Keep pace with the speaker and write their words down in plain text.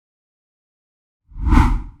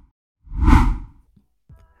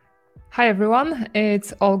Hi everyone,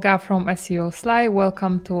 it's Olga from SEO Sly.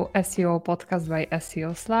 Welcome to SEO podcast by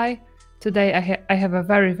SEO Sly. Today I have a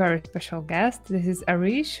very special guest. This is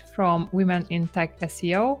Areej from Women in Tech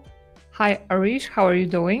SEO. Hi Areej, how are you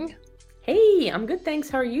doing? Hey, I'm good, thanks.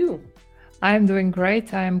 How are you? I'm doing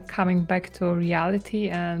great. I'm coming back to reality,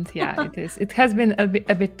 and yeah, it is. It has been a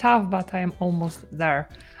bit tough, but I am almost there.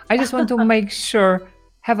 I just want to make sure.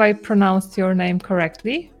 Have I pronounced your name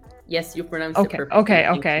correctly? Yes, you pronounced it Okay, perfectly. okay,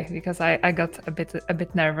 Thank you. okay. Because I got a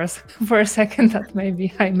bit nervous for a second that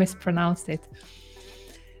maybe I mispronounced it.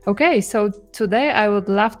 Okay, so today I would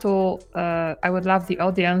love the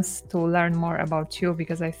audience to learn more about you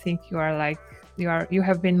because I think you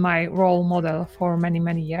have been my role model for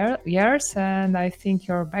many years, and I think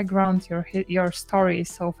your background, your story is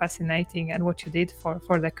so fascinating, and what you did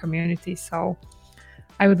for the community. So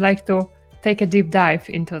I would like to take a deep dive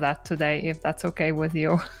into that today, if that's okay with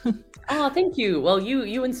you. Oh, thank you. Well,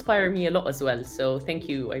 you inspire me a lot as well. So thank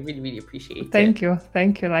you. I really appreciate it. Thank you.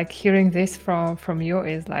 Like hearing this from you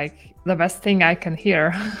is like the best thing I can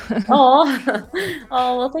hear. Oh,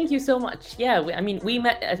 oh, well, thank you so much. Yeah, I mean, we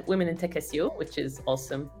met at Women in Tech SEO, which is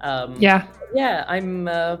awesome. Yeah, Yeah,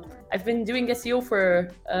 I've been doing SEO for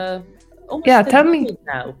yeah. almost a Tell me, decade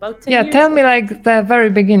now, about 10 yeah, years. tell me like the very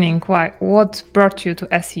beginning. Why? What brought you to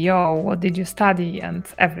SEO? What did you study and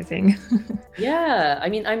everything? Yeah, I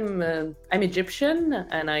mean, I'm Egyptian,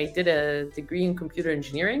 and I did a degree in computer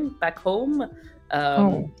engineering back home. Um,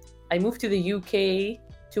 Oh, I moved to the UK.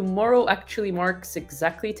 Tomorrow actually marks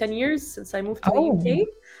exactly 10 years since I moved to the oh, UK,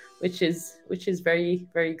 which is very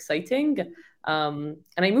exciting. And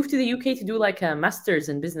I moved to the UK to do like a master's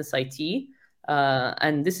in business IT.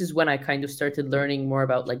 And this is when I kind of started learning more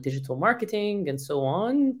about like digital marketing and so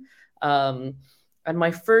on. Um, and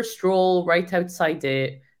my first role right outside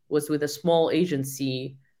it was with a small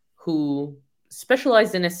agency who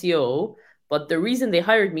specialized in SEO. But the reason they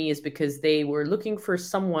hired me is because they were looking for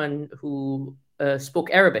someone who spoke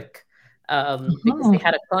Arabic. Because they oh.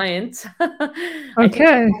 had a client, I think the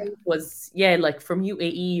Okay, client was, yeah, like from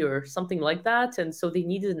UAE or something like that. And so they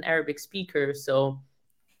needed an Arabic speaker. So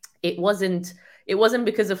it wasn't it wasn't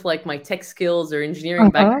because of like my tech skills or engineering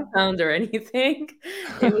uh-huh. background or anything.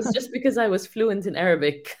 It was just because I was fluent in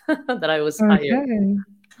Arabic that I was hired. Okay,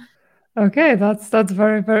 okay. That's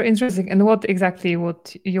very interesting. And what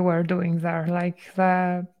you were doing there? Like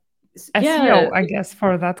the Yeah, SEO, I guess,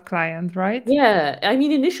 for that client, right? yeah. I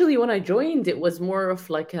mean, initially when I joined, it was more of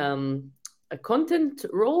like a content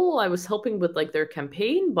role. I was helping with like their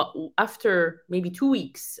campaign, but after maybe 2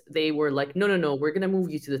 weeks, they were like, no, we're gonna move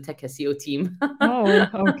you to the tech SEO team. Oh,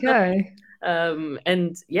 okay.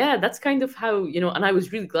 And yeah, that's kind of how, and I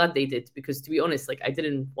was really glad they did, because to be honest, like I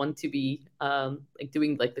didn't want to be like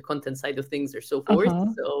doing like the content side of things or so forth.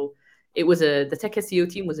 Uh-huh. So the tech SEO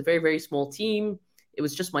team was a very small team. It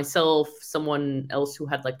was just myself, someone else who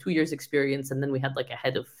had like 2 years experience, and then we had like a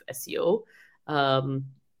head of SEO.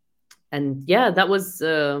 um, and yeah, that was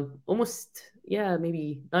almost, yeah,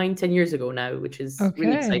 maybe 9, 10 years ago now, which is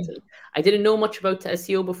really Okay. exciting. I didn't know much about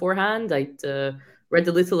SEO beforehand. I'd read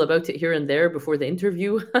a little about it here and there before the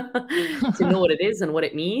interview to know what it is and what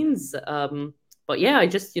it means. But yeah, I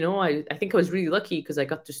just, I think I was really lucky because I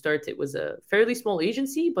got to start. It was a fairly small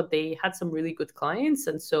agency, but they had some really good clients.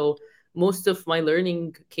 And so most of my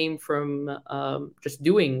learning came from just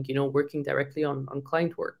doing, working directly on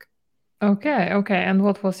client work. Okay, okay. And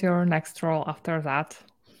what was your next role after that?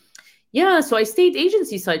 Yeah, so I stayed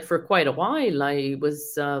agency side for quite a while.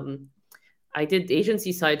 I did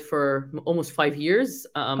agency side for almost 5 years.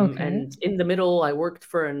 Okay. And in the middle, I worked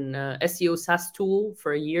for an SEO SaaS tool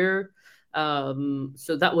for a year.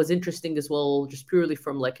 So that was interesting as well, just purely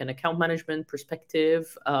from like an account management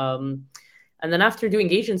perspective. And then after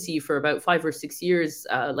doing agency for about 5 or 6 years,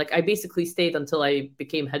 like I basically stayed until I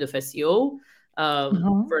became head of SEO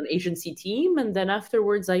Uh-huh. for an agency team. And then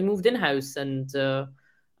afterwards, I moved in house, and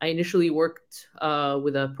I initially worked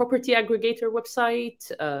with a property aggregator website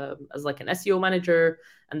as like an SEO manager,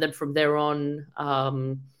 and then from there on,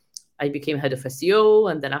 I became head of SEO,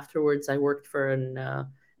 and then afterwards, I worked for an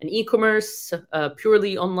e-commerce,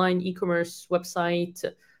 purely online e-commerce website,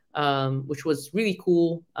 which was really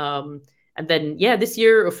cool. And then, yeah, this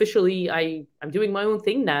year officially, I'm doing my own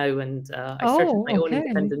thing now, and I started Oh, my own okay.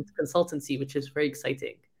 independent consultancy, which is very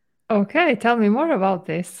exciting. Okay, tell me more about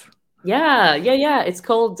this. Yeah. It's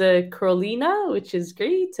called Carolina, which is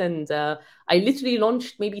great. And I literally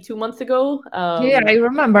launched maybe 2 months ago. Yeah, I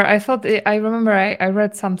remember. I remember I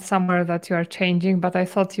read somewhere that you are changing, but I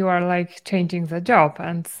thought you are like changing the job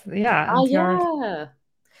and yeah, and you're Yeah.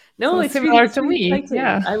 No, so it's really similar it's to really me. exciting.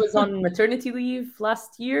 Yeah. I was on maternity leave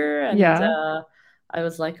last year, and Yeah. I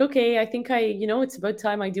was like, okay, I think it's about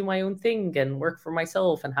time I do my own thing and work for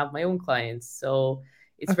myself and have my own clients. So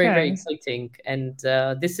it's very, very Okay. exciting. And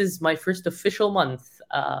this is my first official month.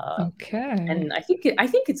 Okay. And I think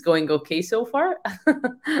it's going okay so far.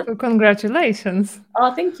 So congratulations.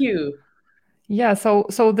 Oh, thank you. Yeah,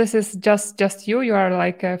 so this is just you. You are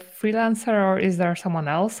like a freelancer, or is there someone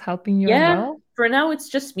else helping you as Yeah, well? for now it's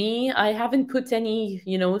just me. I haven't put any,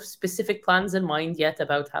 specific plans in mind yet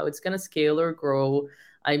about how it's going to scale or grow.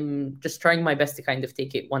 I'm just trying my best to kind of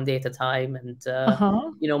take it one day at a time. And,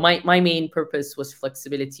 Uh-huh. my main purpose was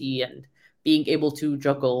flexibility and being able to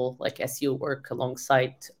juggle like SEO work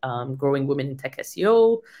alongside growing women in tech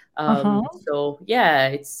SEO. Uh-huh. So yeah,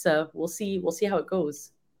 it's we'll see how it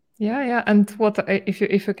goes. Yeah, yeah. And what if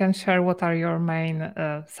you can share what are your main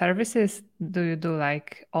services? Do you do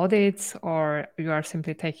like audits, or you are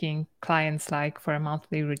simply taking clients like for a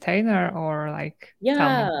monthly retainer, or like tell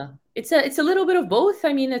me? Yeah, it's a little bit of both.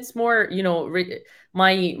 I mean, it's more,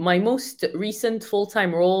 my most recent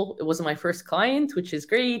full-time role was my first client, which is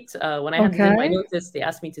great. When I handed in my Okay. notice, they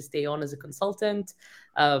asked me to stay on as a consultant.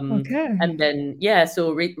 Um, Okay. and then yeah,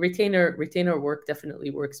 so retainer work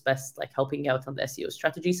definitely works best, like helping out on the SEO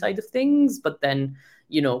strategy side of things. But then,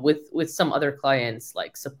 with some other clients,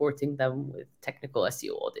 like supporting them with technical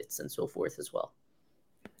SEO audits and so forth as well.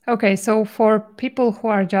 Okay, so for people who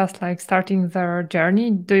are just like starting their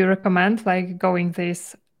journey, do you recommend like going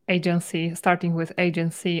this agency, starting with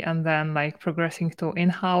agency and then like progressing to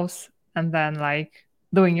in-house and then like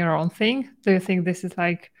doing your own thing? Do you think this is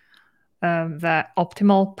like the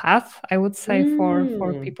optimal path, I would say, for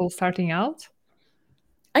Mm. people starting out?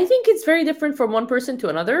 I think it's very different from one person to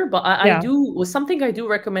another, but I Yeah. do was something I do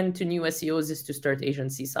recommend to new SEOs is to start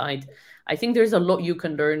agency side. I think there's a lot you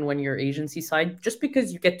can learn when you're agency side, just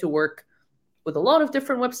because you get to work with a lot of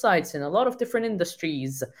different websites in a lot of different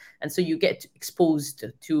industries, and so you get exposed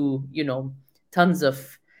to tons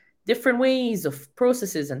of different ways of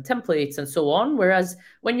processes and templates and so on. Whereas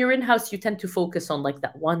when you're in house, you tend to focus on like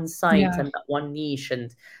that one site Yeah. and that one niche,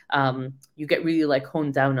 and you get really like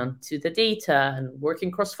honed down onto the data and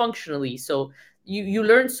working cross functionally. So you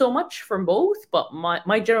learn so much from both, but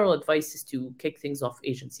my general advice is to kick things off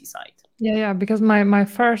agency side. Yeah, yeah, because my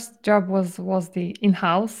first job was the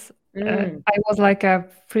in-house. Mm, I was like a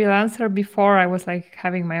freelancer before. I was like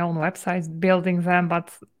having my own websites, building them,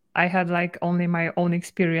 but I had like only my own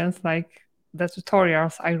experience, like the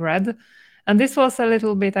tutorials I read. And this was a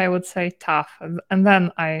little bit, I would say, tough. And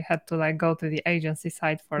then I had to like go to the agency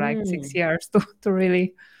side for like six mm, years to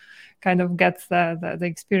really kind of get the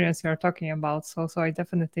experience you're talking about. So I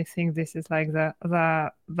definitely think this is like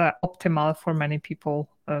the optimal for many people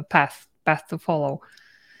path to follow.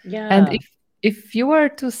 And yeah. if you were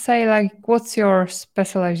to say like what's your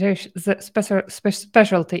specialization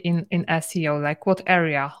specialty in SEO, like what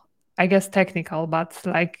area? I guess technical, but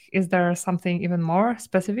like is there something even more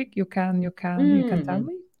specific you can tell Mm.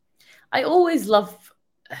 me? I always love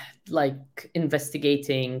like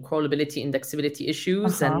investigating crawlability, indexability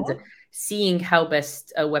issues, and Uh-huh. seeing how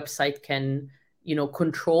best a website can,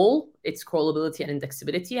 control its crawlability and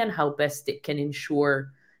indexability, and how best it can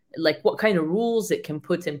ensure, like, what kind of rules it can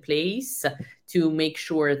put in place to make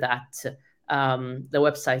sure that the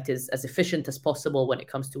website is as efficient as possible when it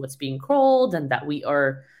comes to what's being crawled, and that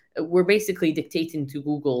we're basically dictating to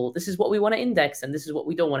Google, this is what we want to index and this is what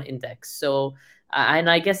we don't want to index. So and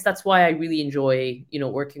I guess that's why I really enjoy,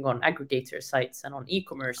 working on aggregator sites and on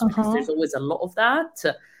e-commerce, because Uh-huh. there's always a lot of that,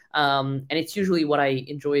 and it's usually what I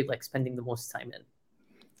enjoy like spending the most time in.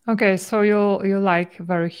 Okay, so you like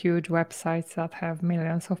very huge websites that have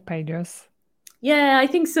millions of pages. Yeah, I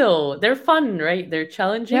think so. They're fun, right? They're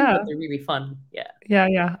challenging, Yeah, but they're really fun. Yeah. yeah,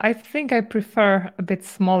 yeah. I think I prefer a bit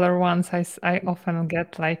smaller ones. I often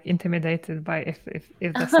get like intimidated by if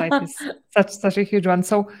the site is such a huge one.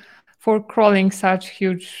 So for crawling such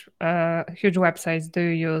huge websites, do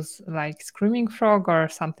you use like Screaming Frog or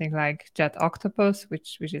something like Jet Octopus,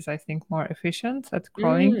 which is I think more efficient at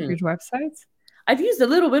crawling Mm. huge websites? I've used a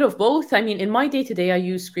little bit of both. I mean, in my day to day, I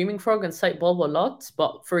use Screaming Frog and Sitebulb a lot.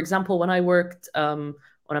 But for example, when I worked on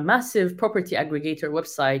a massive property aggregator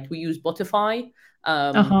website, we used Botify.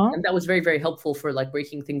 Uh-huh. And that was very, very helpful for like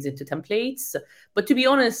breaking things into templates. But to be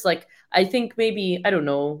honest, like, I think maybe, I don't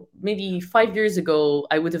know, maybe 5 years ago,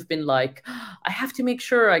 I would have been like, I have to make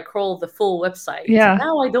sure I crawl the full website. Yeah.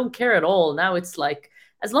 Now I don't care at all. Now it's like,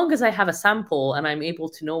 as long as I have a sample and I'm able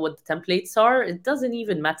to know what the templates are, it doesn't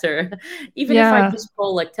even matter, even if I Yeah. just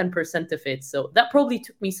scroll like 10% of it. So that probably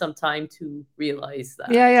took me some time to realize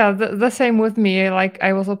that. Yeah, yeah, the same with me. Like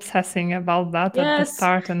I was obsessing about that at the Yes,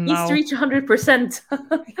 start and needs to now reach 100%.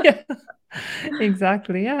 yeah.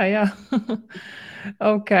 Exactly. Yeah, yeah.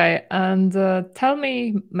 Okay. And tell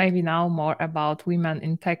me maybe now more about women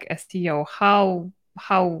in tech SEO. How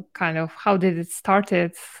did it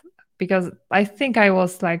started? Because I think I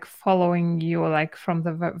was like following you like from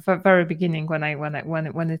the very beginning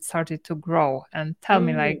when it started to grow. And tell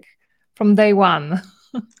me Mm. like from day one.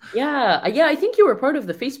 Yeah, yeah, I think you were part of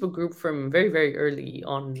the Facebook group from very, very early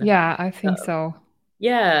on. Yeah, I think so.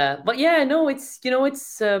 Yeah, but yeah, no, it's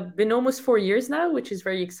been almost 4 years now, which is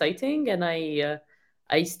very exciting, and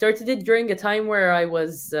I started it during a time where I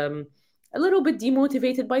was a little bit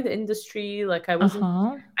demotivated by the industry. Like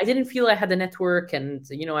Uh-huh. I didn't feel I had a network, and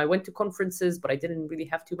I went to conferences, but I didn't really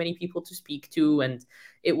have too many people to speak to, and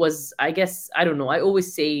it was, I guess, I don't know. I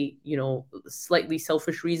always say, slightly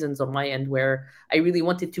selfish reasons on my end where I really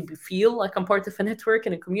wanted to feel like I'm part of a network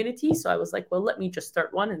and a community. So I was like, well, let me just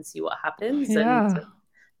start one and see what happens, and Yeah.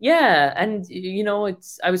 yeah, and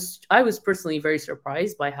it's I was personally very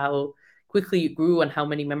surprised by how quickly it grew and how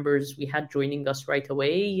many members we had joining us right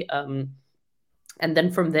away. And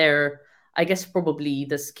then from there, I guess probably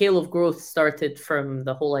the scale of growth started from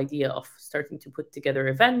the whole idea of starting to put together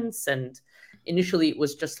events. And initially it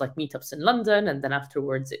was just like meetups in London, and then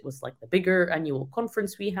afterwards it was like the bigger annual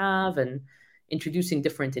conference we have, and introducing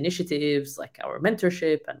different initiatives like our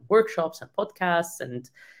mentorship and workshops and podcasts. And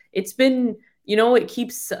it's been, it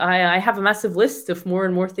keeps, I have a massive list of more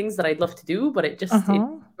and more things that I'd love to do, but it's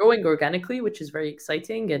Uh-huh. growing organically, which is very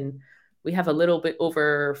exciting. And we have a little bit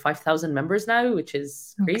over 5,000 members now, which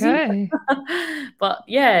is crazy. Okay. But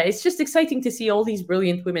yeah, it's just exciting to see all these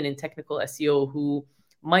brilliant women in technical SEO who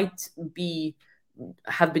might be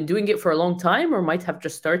have been doing it for a long time or might have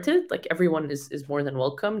just started. Like everyone is more than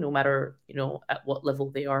welcome, no matter, at what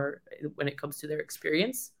level they are when it comes to their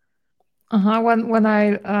experience. Uh-huh.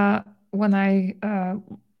 When I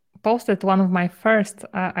posted one of my first,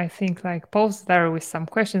 I think like posts there with some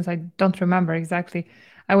questions. I don't remember exactly.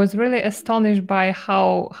 I was really astonished by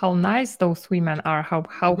how nice those women are, Hmm.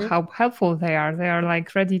 how helpful they are. They are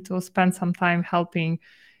like ready to spend some time helping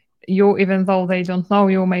you, even though they don't know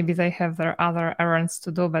you. Maybe they have their other errands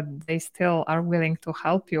to do, but they still are willing to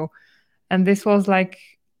help you. And this was like,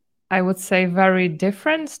 I would say, very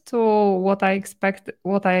different to what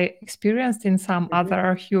I experienced in some Hmm.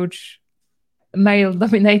 other huge male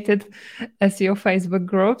dominated SEO Facebook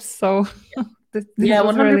groups. So this Yeah,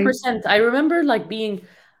 was really, 100%. I remember like being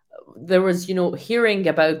there was, hearing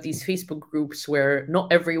about these Facebook groups where not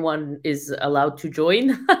everyone is allowed to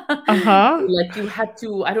join. uh-huh. Like you had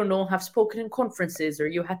to, I don't know, have spoken in conferences, or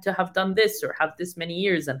you had to have done this or have this many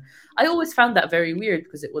years. And I always found that very weird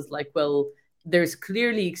because it was like, well, there's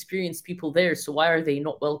clearly experienced people there, so why are they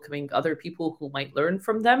not welcoming other people who might learn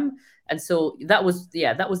from them? And so that was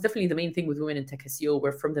definitely the main thing with women in tech SEO,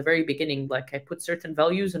 where from the very beginning, like I put certain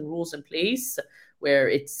values and rules in place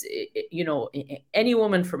where any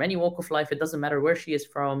woman from any walk of life, it doesn't matter where she is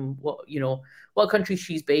from, what country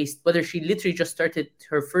she's based, whether she literally just started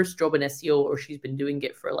her first job in SEO or she's been doing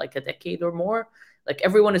it for like a decade or more, like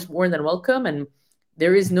everyone is more than welcome. And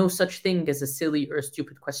there is no such thing as a silly or a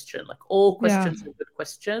stupid question. Like all Yeah. questions are good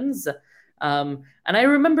questions. And I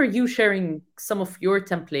remember you sharing some of your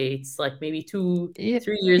templates like maybe two Yeah,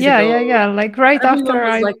 3 years yeah, ago. yeah, yeah. Like right Everyone after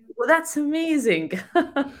was I like, well, that's amazing.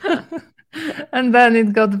 and then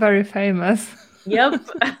it got very famous. Yep.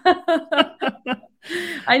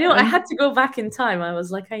 I know. I And had to go back in time. I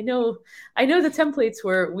was like, I know the templates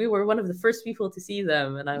were we were one of the first people to see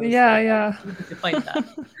them, and I was yeah, like, I yeah. just needed to find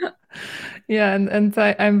that. Yeah, and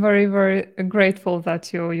I'm very, very grateful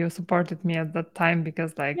that you supported me at that time,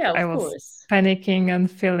 because like Yeah, I of was course. panicking and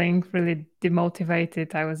feeling really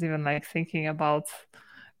demotivated. I was even like thinking about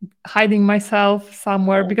hiding myself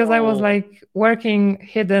somewhere, Oh because I was no. like working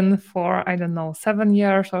hidden for, I don't know, 7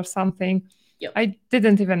 years or something. Yep. I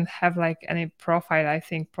didn't even have like any profile, I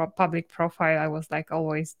think, public profile. I was like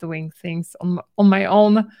always doing things on my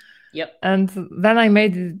own. Yep. And then I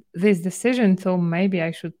made this decision to maybe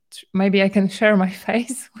I can share my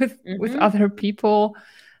face with Mm-hmm. other people.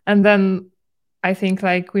 And then I think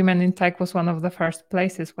like Women in Tech was one of the first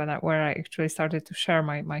places where I actually started to share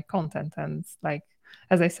my content. And like,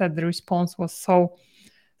 as I said, the response was so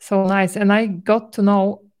nice, and I got to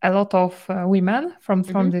know a lot of women from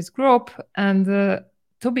Mm-hmm. this group. And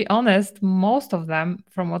to be honest, most of them,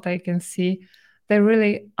 from what I can see, they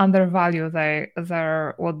really undervalue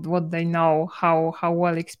their what they know, how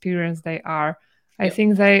well experienced they are. I Yep.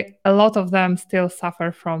 think a lot of them still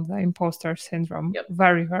suffer from the imposter syndrome Yep.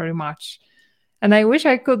 very, very much. And I wish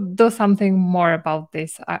I could do something more about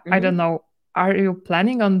this. I Mm-hmm. don't know. Are you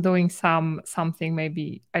planning on doing something?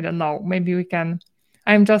 Maybe, I don't know. Maybe we can.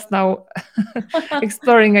 I'm just now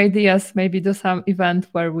exploring ideas, maybe do some event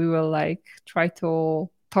where we will like try to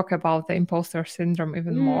talk about the imposter syndrome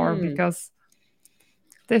even more, Mm, because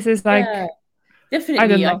this is yeah. like, I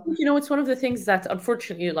don't Definitely. I know. think, it's one of the things that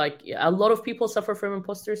unfortunately, like, yeah, a lot of people suffer from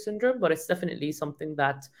imposter syndrome, but it's definitely something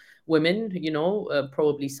that women,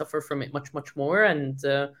 probably suffer from it much, much more. And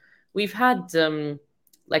we've had,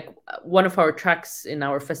 like, one of our tracks in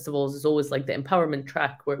our festivals is always like the empowerment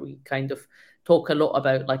track where we kind of talk a lot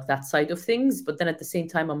about like that side of things. But then at the same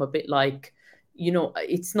time, I'm a bit like,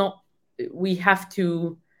 it's not, we have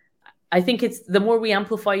to, I think it's the more we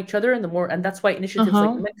amplify each other and the more, and that's why initiatives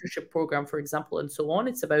like the Uh-huh. mentorship program, for example, and so on,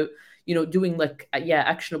 it's about, doing like, yeah,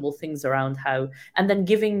 actionable things around how, and then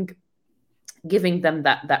giving them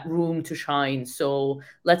that room to shine. So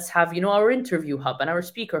let's have, our interview hub and our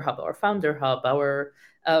speaker hub, our founder hub, our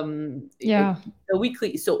Yeah. a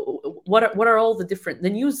weekly. So what are all the different, the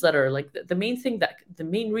newsletter, like the main thing, that the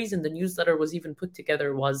main reason the newsletter was even put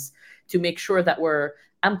together was to make sure that we're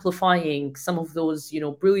amplifying some of those,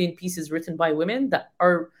 brilliant pieces written by women that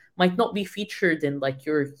are might not be featured in like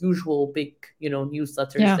your usual big,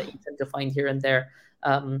 newsletters Yeah. that you tend to find here and there.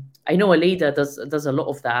 I know Aleda does a lot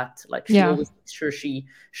of that. Like, she Yeah. always makes sure she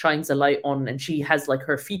shines a light on, and she has like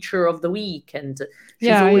her feature of the week, and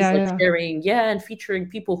she's Yeah. always Yeah. like Yeah. sharing, yeah, and featuring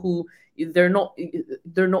people who they're not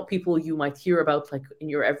they're not people you might hear about like in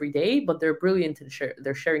your everyday, but they're brilliant and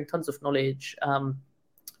they're sharing tons of knowledge.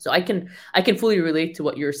 So I can fully relate to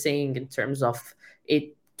what you're saying in terms of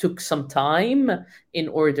it took some time in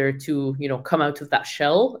order to come out of that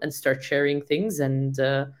shell and start sharing things, and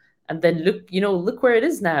then look where it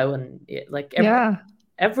is now. And like Yeah.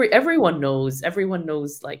 everyone knows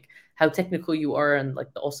like how technical you are, and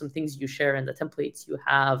like the awesome things you share and the templates you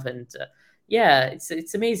have. And yeah,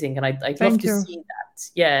 it's amazing, and I'd love Thank to you. see that,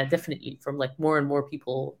 yeah, definitely, from like more and more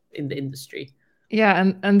people in the industry. Yeah,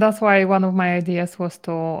 and that's why one of my ideas was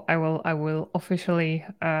to, I will officially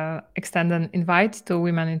extend an invite to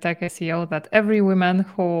women in tech SEO, that every woman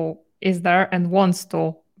who is there and wants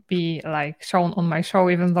to be like shown on my show,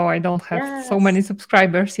 even though I don't have so many Yes.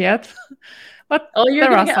 subscribers yet, but Oh, you're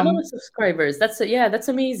there gonna are get a lot some. of subscribers. Yeah, that's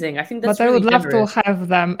amazing. I think But that's I really would love to generous. have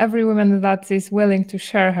them. Every woman that is willing to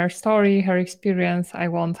share her story, her experience, I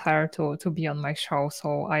want her to be on my show.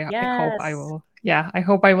 So I hope I Yes, will. Yeah, I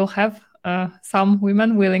hope I will have some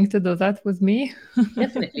women willing to do that with me.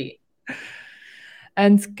 definitely.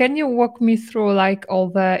 And can you walk me through like all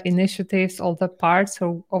the initiatives, all the parts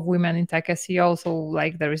of women in tech SEO? So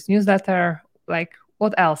like there is newsletter. Like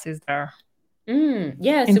what else is there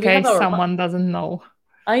Yeah, in so we have case our someone doesn't know?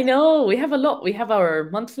 I know we have a lot. We have our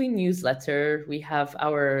monthly newsletter. We have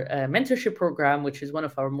our mentorship program, which is one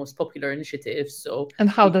of our most popular initiatives. So And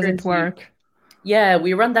how we does it currently, work? yeah,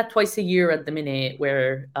 we run that twice a year at the minute,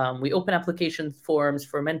 where we open application forms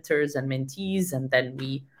for mentors and mentees, and then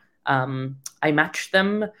I match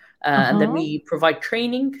them, and then Uh-huh. we provide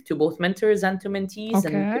training to both mentors and to mentees,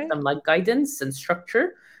 and give Okay. them like guidance and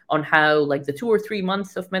structure on how like the 2 or 3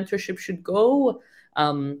 months of mentorship should go.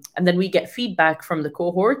 And then we get feedback from the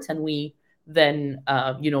cohort, and we then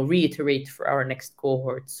reiterate for our next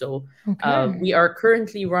cohort. So Okay. we are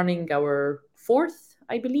currently running our fourth,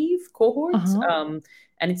 I believe, cohort, Uh-huh.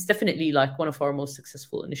 and it's definitely like one of our most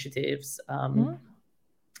successful initiatives. Hmm.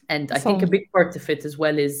 And I think a So, big part of it as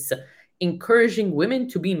well is encouraging women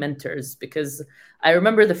to be mentors, because I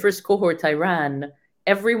remember the first cohort I ran,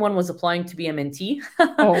 everyone was applying to be a mentee.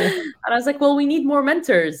 oh, And I was like, well, we need more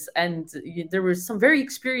mentors. And there were some very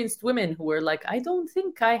experienced women who were like, I don't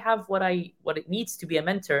think I have what it needs to be a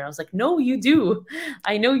mentor. And I was like, no, you do.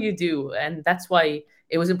 I know you do. And that's why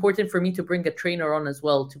it was important for me to bring a trainer on as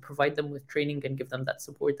well, to provide them with training and give them that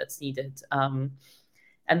support that's needed.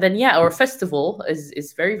 And then yeah, our festival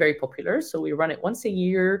is very, very popular. So we run it once a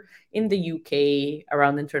year in the UK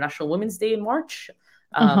around International Women's Day in March.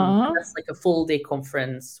 And uh-huh. that's like a full day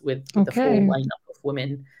conference with the full Okay. lineup of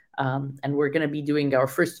women. And we're going to be doing our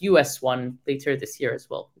first US one later this year as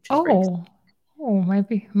well, which is very exciting. Oh, oh,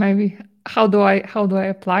 maybe. How do I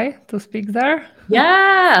apply to speak there?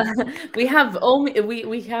 Yeah, we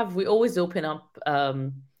always open up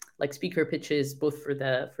like speaker pitches both for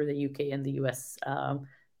the UK and the US,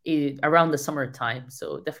 around the summertime.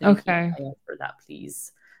 So definitely keep Okay. an eye out for that,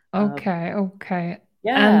 please. Um, Okay. Okay.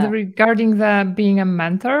 And yeah, regarding the being a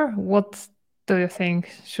mentor, what do you think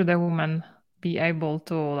should a woman be able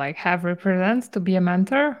to like have represent to be a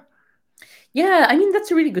mentor? yeah. I mean,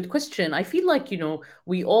 that's a really good question. I feel like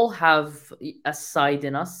we all have a side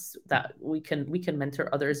in us that we can mentor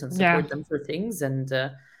others and Yeah. support them for things, and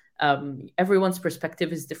everyone's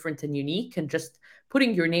perspective is different and unique, and just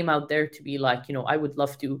putting your name out there to be like, I would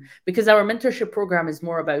love to, because our mentorship program is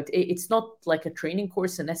more about, it's not like a training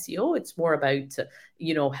course in SEO. It's more about,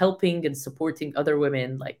 helping and supporting other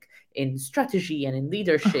women, like in strategy and in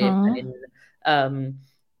leadership Uh-huh. and in, um,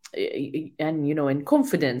 and in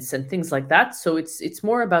confidence and things like that. So it's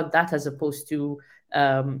more about that, as opposed to,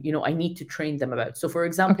 I need to train them about. So for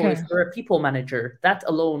example, if Okay. you're a people manager, that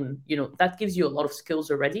alone, that gives you a lot of skills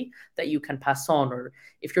already that you can pass on. Or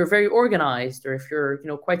if you're very organized, or if you're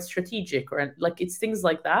quite strategic, or like, it's things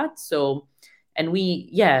like that. So, and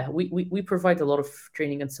we provide a lot of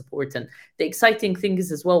training and support. And the exciting thing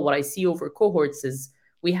is as well, what I see over cohorts is,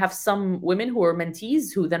 we have some women who are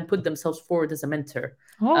mentees who then put themselves forward as a mentor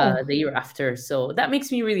Oh, the year after. So that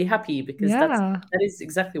makes me really happy, because yeah. that is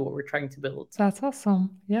exactly what we're trying to build. That's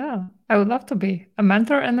awesome. Yeah. I would love to be a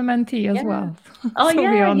mentor and a mentee as Yeah. well. Oh So be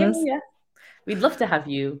yeah, yeah, honest. yeah. We'd love to have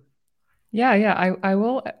you. Yeah, yeah, I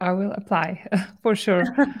will apply for sure.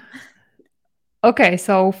 Okay,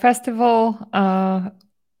 so festival,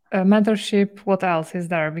 mentorship, what else is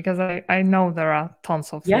there? Because I know there are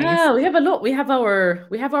tons of things. Yeah, we have a lot. We have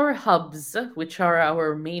our hubs, which are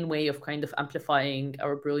our main way of kind of amplifying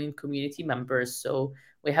our brilliant community members. So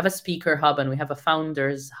we have a speaker hub, and we have a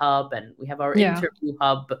founders hub, and we have our Yeah. interview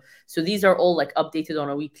hub. So these are all like updated on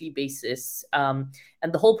a weekly basis. And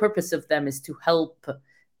the whole purpose of them is to help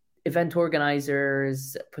event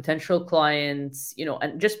organizers, potential clients,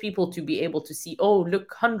 and just people to be able to see, oh,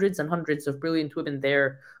 look, hundreds and hundreds of brilliant women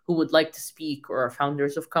there who would like to speak, or are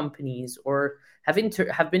founders of companies, or have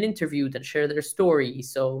been interviewed and share their story.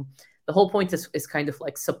 So the whole point is kind of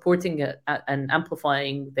like supporting and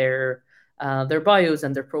amplifying their bios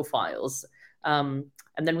and their profiles. And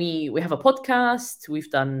then we have a podcast.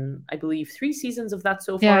 We've done, I believe, 3 seasons of that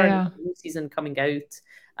so Yeah, far, and yeah. a new season coming out.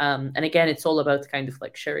 And again, it's all about kind of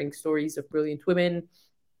like sharing stories of brilliant women.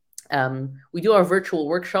 We do our virtual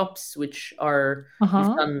workshops, we've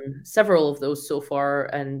Uh-huh. done several of those so far.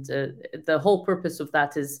 And the whole purpose of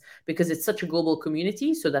that is because it's such a global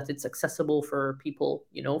community, so that it's accessible for people,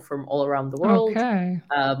 from all around the world. Okay.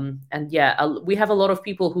 And yeah, we have a lot of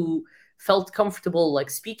people who felt comfortable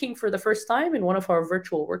like speaking for the first time in one of our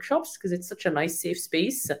virtual workshops, because it's such a nice, safe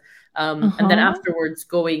space. And then Uh-huh. afterwards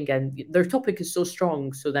going, and their topic is so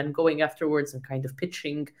strong. So then going afterwards and kind of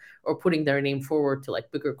pitching or putting their name forward to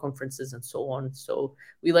like bigger conferences and so on. So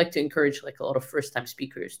we like to encourage like a lot of first time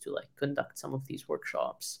speakers to like conduct some of these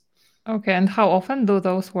workshops. Okay, and how often do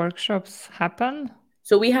those workshops happen?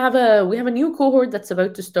 So we have a new cohort that's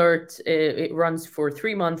about to start. It runs for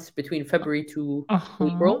 3 months between February to Uh-huh.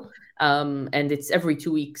 April, and it's every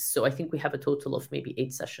 2 weeks. So I think we have a total of maybe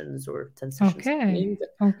 8 sessions or 10 sessions Okay. happening.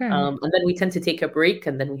 Okay. And then we tend to take a break,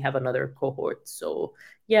 and then we have another cohort. So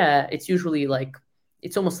yeah, it's usually like,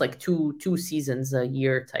 it's almost like two seasons a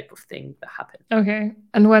year type of thing that happen. Okay.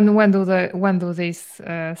 And when do these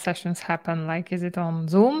sessions happen? Like, is it on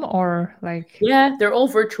Zoom or like? Yeah, they're all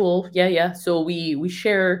virtual. Yeah, yeah. So we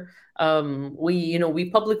share, we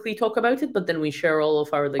publicly talk about it, but then we share all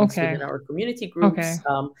of our links Okay. within our community Okay. groups.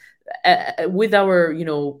 With our,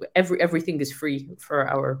 everything is free for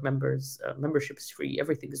our members. Membership is free.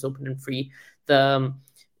 Everything is open and free.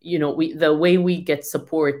 The way we get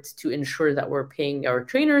support to ensure that we're paying our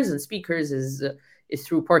trainers and speakers is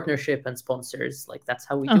through partnership and sponsors. Like, that's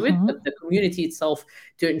how we do it. Uh-huh. But the community itself,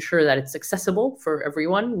 to ensure that it's accessible for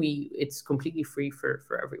everyone, it's completely free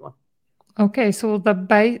for everyone. Okay, so the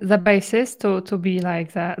basis to be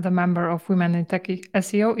like the member of Women in Tech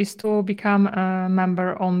SEO is to become a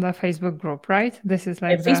member on the Facebook group, right? This is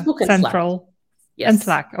like the Facebook and Slack. central and Yes.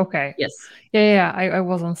 Slack. Okay. Yes. Yeah, yeah, yeah. I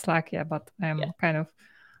was on Slack, yeah, but Yeah.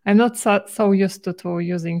 I'm not so used to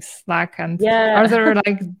using Slack. And are Yeah. there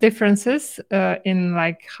like differences in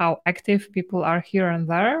like how active people are here and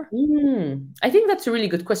there? I think that's a really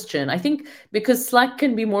good question. I think because Slack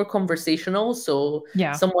can be more conversational, so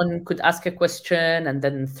Yeah, someone could ask a question and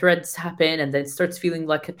then threads happen and then it starts feeling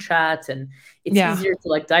like a chat, and it's yeah, easier to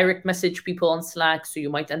like direct message people on Slack, so you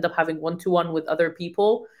might end up having one-to-one with other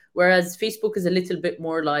people. Whereas Facebook is a little bit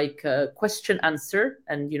more like a question answer,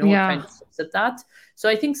 and it kind yeah. of stops at that. So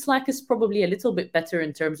I think Slack is probably a little bit better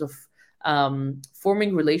in terms of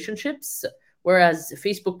forming relationships. Whereas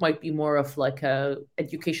Facebook might be more of like a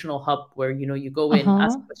educational hub where you go in,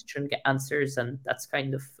 ask Uh-huh. a question, get answers, and that's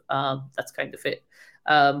kind of it.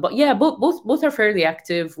 But yeah, both are fairly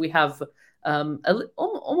active. We have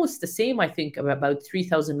almost the same, I think, about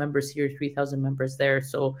 3,000 members here, 3,000 members there.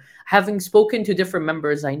 So having spoken to different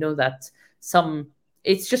members, I know that some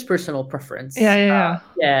it's just personal Yeah, preference. yeah, yeah.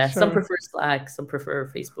 Yeah, some Sure. prefer Slack, some prefer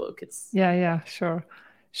Facebook. It's Yeah, yeah, sure.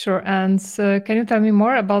 Sure. And can you tell me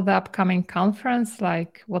more about the upcoming conference?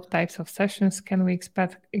 Like, what types of sessions can we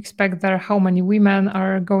expect there? How many women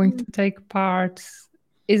are going to take part?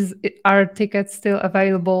 Are tickets still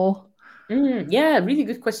available? Yeah, really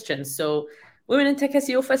good question. So, Women in Tech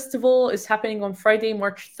SEO Festival is happening on Friday,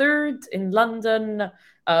 March 3rd in London.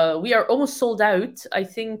 We are almost sold out. I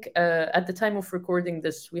think at the time of recording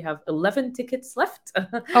this, we have 11 tickets left,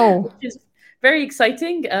 which Oh, is very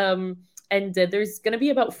exciting. And there's going to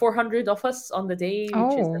be about 400 of us on the day,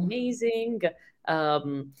 which is oh, amazing.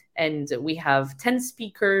 And we have 10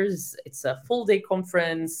 speakers. It's a full day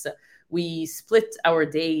conference. We split our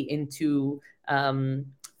day into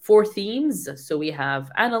four themes. So we have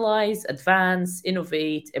analyze, advance,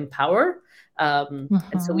 innovate, empower. And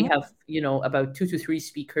so we uh-huh. have, about 2 to 3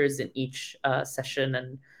 speakers in each session,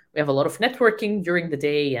 and we have a lot of networking during the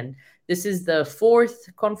day. And this is the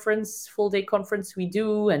fourth conference, full day conference we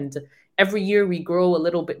do, and every year we grow a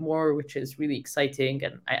little bit more, which is really exciting.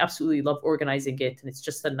 And I absolutely love organizing it, and it's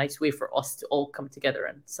just a nice way for us to all come together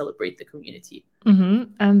and celebrate the community.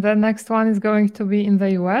 And the next one is going to be in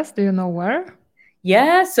the US. Do you know where?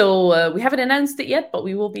 Yeah, so we haven't announced it yet, but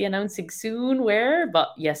we will be announcing soon where. But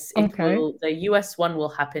yes, it Okay. will. The US one will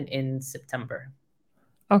happen in September.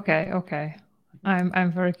 Okay, okay.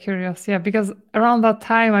 I'm very curious. Yeah, because around that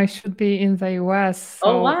time I should be in the US.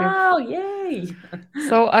 Oh So if wow! Yay!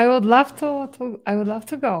 so I would love to I would love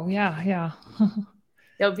to go. Yeah, yeah.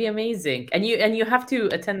 That would be amazing. And you have to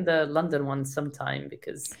attend the London one sometime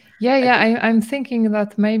because Yeah, I yeah. think I'm thinking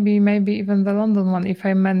that maybe even the London one, if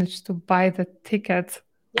I manage to buy the ticket,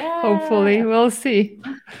 hopefully yeah. we'll see.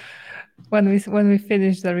 When we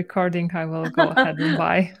finish the recording, I will go ahead and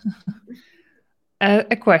buy.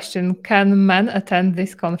 A question: can men attend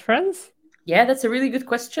this conference? Yeah, that's a really good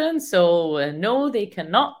question. So no, they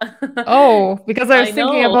cannot. Oh, because I was I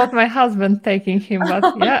thinking know. about my husband taking him, but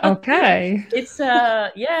yeah, okay. It's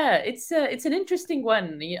yeah, it's an interesting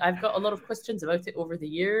one. I've got a lot of questions about it over the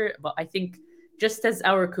year, but I think just as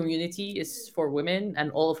our community is for women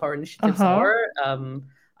and all of our initiatives Uh-huh. are,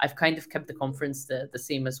 I've kind of kept the conference the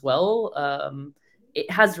same as well. It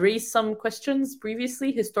has raised some questions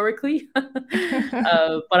previously, historically,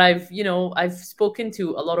 but I've spoken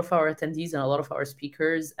to a lot of our attendees and a lot of our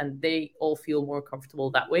speakers, and they all feel more comfortable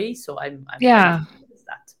that way. So I'm kind of Yeah. with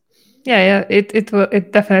that. Yeah, yeah.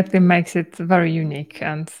 It definitely makes it very unique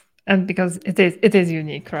and because it is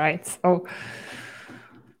unique, right? So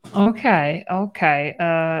okay, okay.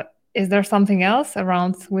 Is there something else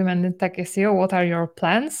around women in tech SEO? What are your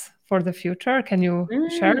plans for the future? Can you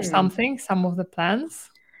share Mm. something, some of the plans?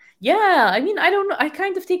 Yeah, I mean, I don't know. I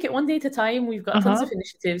kind of take it one day at a time. We've got tons Uh-huh. of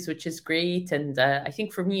initiatives, which is great. And I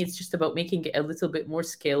think for me, it's just about making it a little bit more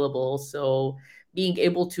scalable. So being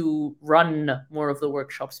able to run more of the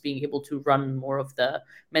workshops, being able to run more of the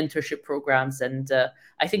mentorship programs. And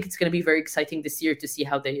I think it's going to be very exciting this year to see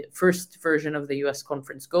how the first version of the US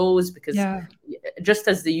conference goes, because Yeah. just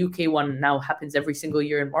as the UK one now happens every single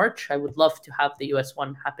year in March, I would love to have the US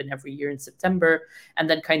one happen every year in September, and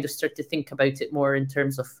then kind of start to think about it more in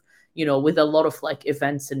terms of, with a lot of like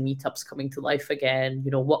events and meetups coming to life again,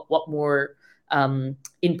 what more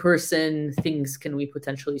in person things can we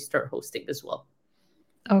potentially start hosting as well?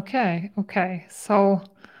 Okay, okay. So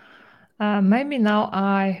maybe now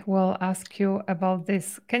I will ask you about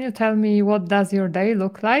this. Can you tell me what does your day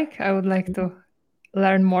look like? I would like to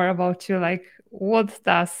learn more about you. Like, what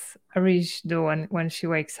does Areej do when she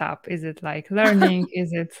wakes up? Is it like learning?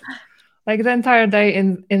 Is it like the entire day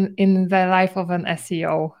in the life of an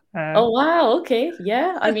SEO? Oh wow, okay.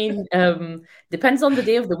 Yeah. I mean, depends on the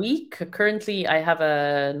day of the week. Currently I have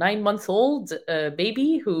a 9-month-old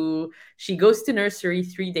baby who she goes to nursery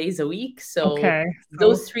 3 days a week. So Okay, so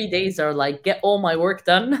those 3 days are like get all my work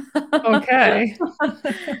done. okay,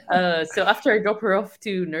 So after I drop her off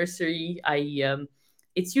to nursery,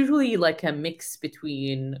 it's usually like a mix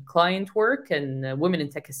between client work and women in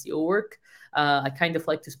tech SEO work. I kind of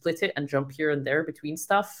like to split it and jump here and there between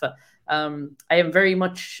stuff. I am very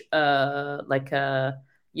much like a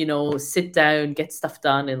sit down, get stuff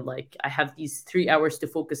done, and like I have these 3 hours to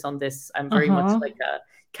focus on this. I'm very much uh-huh, like a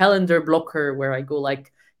calendar blocker where I go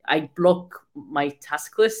like I block my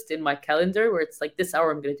task list in my calendar where it's like this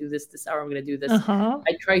hour I'm gonna do this, this hour I'm gonna do this. uh-huh.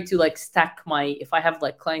 I try to like stack my if I have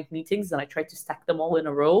like client meetings, then I try to stack them all in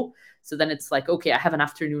a row. So then it's like, okay, I have an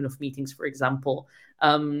afternoon of meetings, for example.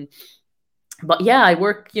 But yeah, I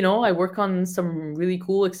work on some really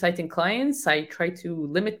cool, exciting clients. I try to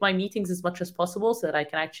limit my meetings as much as possible so that I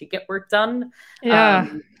can actually get work done. Yeah.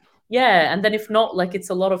 Um, yeah, and then if not, like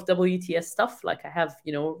it's a lot of WTS stuff. Like I have,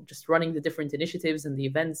 just running the different initiatives and the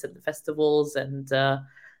events and the festivals, and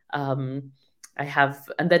um, I have,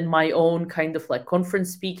 and then my own kind of like conference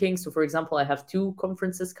speaking. So, for example, I have two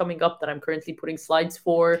conferences coming up that I'm currently putting slides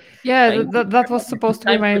for. Yeah, So I need to that start was making supposed to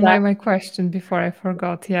be time for that. my question before I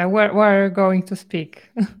forgot. Yeah, where are you going to speak?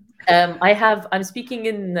 I'm speaking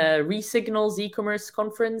in Resignal's e-commerce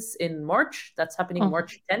conference in March. That's happening Oh,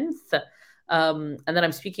 March 10th. And then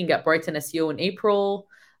I'm speaking at Brighton SEO in April.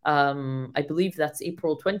 I believe that's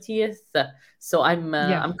April 20th. So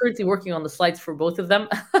yeah. I'm currently working on the slides for both of them.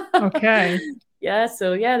 Okay. Yeah,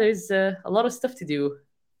 so yeah, there's a lot of stuff to do.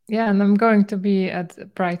 Yeah, and I'm going to be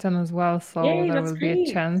at Brighton as well, so Yay, there that's will be a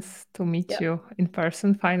great. chance to meet Yeah. you in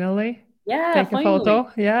person finally. Yeah, Take a finally.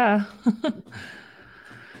 photo. Yeah.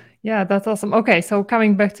 Yeah, that's awesome. Okay, so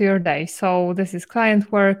coming back to your day. So this is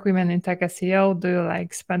client work, women in tech SEO. Do you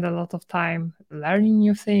like spend a lot of time learning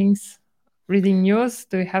new things, reading news?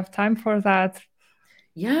 Do you have time for that?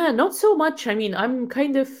 Yeah, not so much. I mean, I'm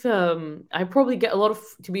kind of I probably get a lot of,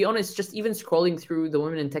 to be honest, just even scrolling through the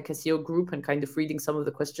Women in Tech SEO group and kind of reading some of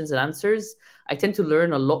the questions and answers. I tend to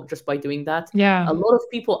learn a lot just by doing that. Yeah. A lot of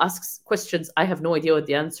people ask questions, I have no idea what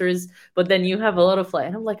the answer is, but then you have a lot of like,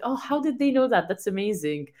 and I'm like, oh, how did they know that? That's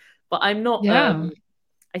amazing. But I'm not Yeah.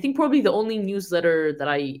 I think probably the only newsletter that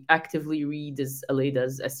I actively read is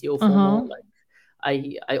Aleda's SEO FOMO. Uh-huh.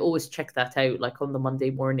 Like I always check that out like on the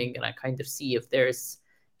Monday morning, and I kind of see if there's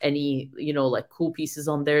any, like cool pieces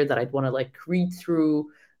on there that I'd want to like read through.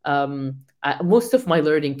 Most of my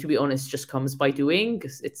learning, to be honest, just comes by doing.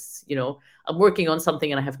 'Cause it's, I'm working on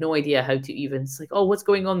something and I have no idea how to even, it's like, oh, what's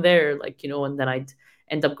going on there? Like, and then I'd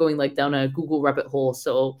end up going like down a Google rabbit hole.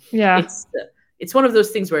 So Yeah. it's one of those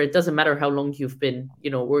things where it doesn't matter how long you've been,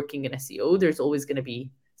 working in SEO, there's always going to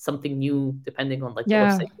be something new depending on like the Yeah.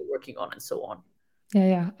 website you're working on and so on.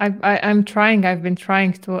 Yeah, yeah. I'm trying. I've been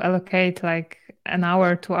trying to allocate like an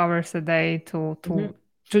hour, 2 hours a day Hmm.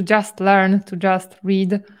 to just learn, to just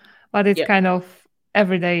read, but it's Yeah. kind of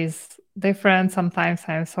every day is different. Sometimes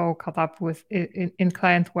I'm so caught up with in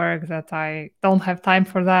client work that I don't have time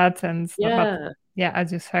for that, and but Yeah. yeah,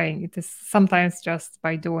 as you're saying, it is sometimes just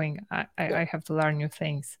by doing. Yeah. I have to learn new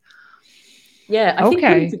things. Yeah, I think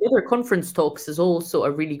putting Okay. together conference talks is also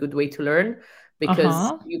a really good way to learn, Uh because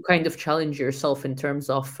huh. you kind of challenge yourself in terms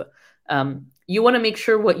of you want to make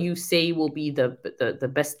sure what you say will be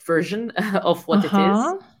the best version of Uh what it is.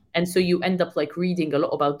 huh. And so you end up like reading a lot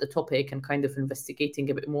about the topic and kind of investigating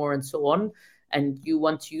a bit more and so on. And you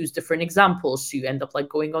want to use different examples. So you end up like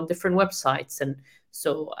going on different websites. And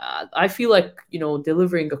so I feel like,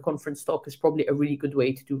 delivering a conference talk is probably a really good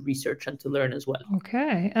way to do research and to learn as well.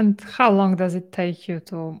 Okay. And how long does it take you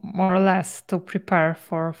to more or less to prepare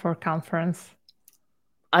for conference?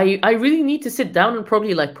 I really need to sit down and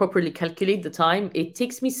probably like properly calculate the time. It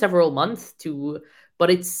takes me several months to, but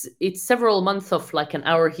it's several months of like an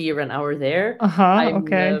hour here, an hour there. Uh-huh. I'm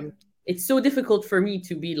Okay. it's so difficult for me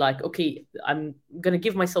to be like, okay, I'm gonna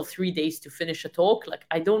give myself 3 days to finish a talk. Like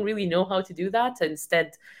I don't really know how to do that.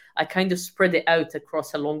 Instead, I kind of spread it out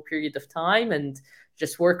across a long period of time and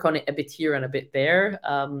just work on it a bit here and a bit there.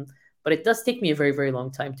 But it does take me a very, very long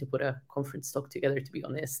time to put a conference talk together, to be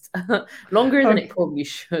honest. Longer than it Okay. probably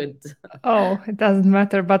should. Oh, it doesn't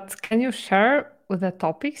matter, but can you share with the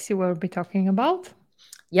topics you will be talking about?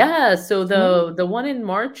 Yeah, so Mm? the one in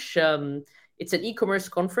March, it's an e-commerce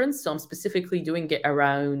conference, so I'm specifically doing it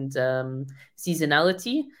around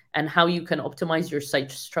seasonality and how you can optimize your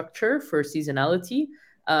site structure for seasonality.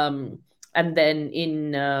 Um, and then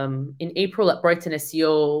in April at Brighton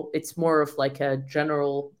SEO, it's more of like a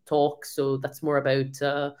general talk, so that's more about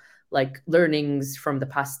like learnings from the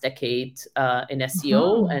past decade in SEO,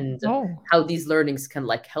 Uh-huh. and Oh, how these learnings can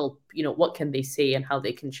like help, what can they say and how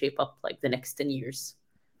they can shape up like the next 10 years.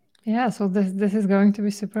 yeah. So this is going to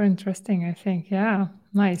be super interesting, I think. Yeah. I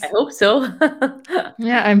Nice. hope so.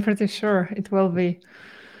 Yeah, I'm pretty sure it will be.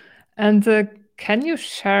 And can you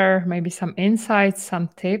share maybe some insights, some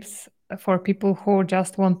tips for people who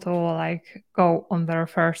just want to like go on their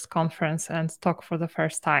first conference and talk for the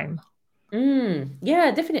first time?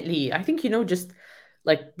 Yeah, definitely. I think, just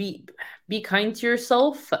like be kind to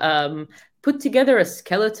yourself. Put together a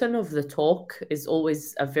skeleton of the talk is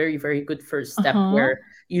always a very, very good first step, Uh-huh. where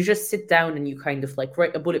you just sit down and you kind of like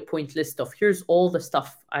write a bullet point list of here's all the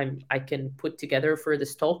stuff I can put together for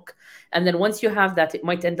this talk. And then once you have that, it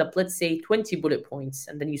might end up, let's say, 20 bullet points.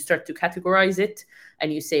 And then you start to categorize it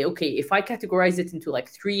and you say, okay, if I categorize it into like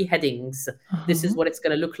 3 headings, this is Uh-huh. what it's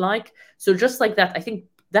gonna look like. So just like that, I think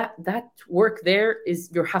that work there is,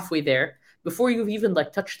 you're halfway there before you've even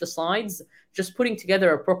like touched the slides. Just putting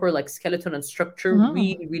together a proper like skeleton and structure Oh.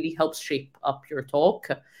 really, really helps shape up your talk.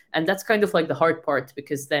 And that's kind of like the hard part,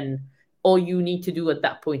 because then all you need to do at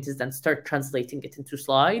that point is then start translating it into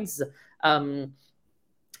slides. Um,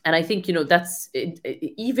 and I think, that's it,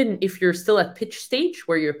 even if you're still at pitch stage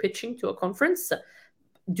where you're pitching to a conference,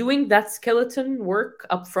 doing that skeleton work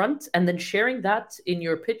up front and then sharing that in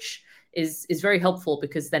your pitch is very helpful,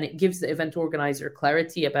 because then it gives the event organizer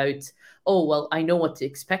clarity about, oh well, I know what to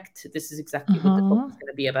expect, this is exactly what the talk Uh-huh. is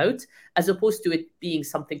going to be about, as opposed to it being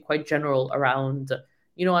something quite general around,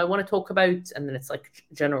 I want to talk about, and then it's like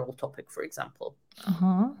general topic, for example.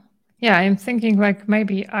 Uh-huh. Yeah, I'm thinking like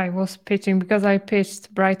maybe I was pitching because I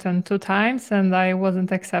pitched Brighton 2 times and I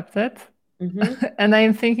wasn't accepted. Hmm. And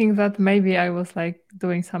I'm thinking that maybe I was like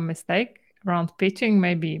doing some mistake around pitching.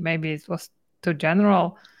 Maybe it was too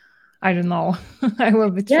general. I don't know. I will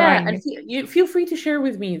be Yeah, trying and it. you feel free to share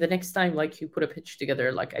with me the next time, like you put a pitch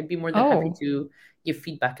together. Like I'd be more than happy Oh, to give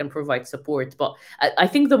feedback and provide support. But I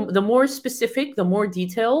think the more specific, the more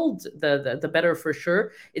detailed, the better for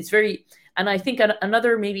sure. It's very, and I think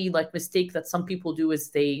another maybe like mistake that some people do is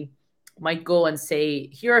they might go and say,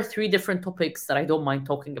 here are three different topics that I don't mind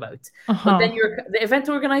talking about. But then uh-huh. the event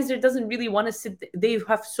organizer doesn't really want to sit. They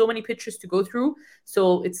have so many pitches to go through,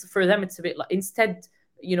 so it's for them. It's a bit like, instead,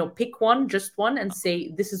 pick one, just one, and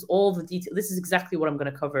say, this is all the detail, this is exactly what I'm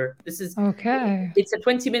going to cover, this is, Okay. it's a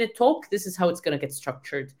 20-minute talk, this is how it's going to get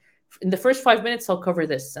structured. In the first 5 minutes I'll cover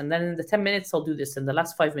this, and then in the 10 minutes I'll do this, in the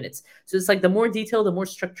last 5 minutes. So it's like the more detail, the more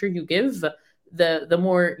structure you give, the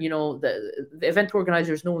more, the event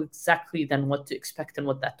organizers know exactly then what to expect and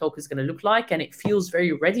what that talk is going to look like, and it feels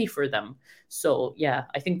very ready for them. So yeah,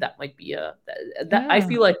 I think that might be that I Yeah.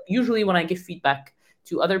 feel like usually when I give feedback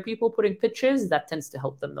to other people putting pitches, that tends to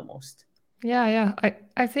help them the most. Yeah.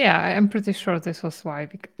 I think yeah, I'm pretty sure this was why.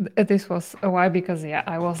 This was why because yeah,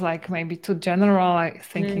 I was like maybe too general. Like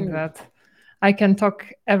thinking Mm, that I can talk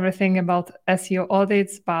everything about SEO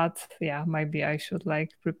audits, but yeah, maybe I should like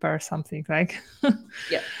prepare something like.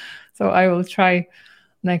 yeah. So I will try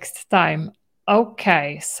next time.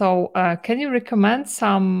 Okay, so can you recommend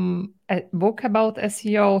some book about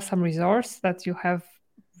SEO, some resource that you have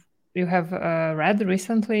read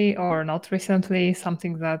recently or not recently,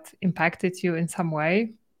 something that impacted you in some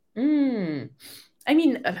way? Mm. I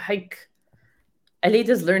mean, like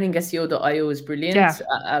Aleda's learning SEO.io is brilliant. Yeah.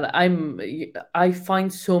 I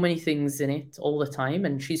find so many things in it all the time,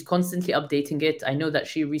 and she's constantly updating it. I know that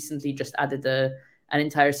she recently just added an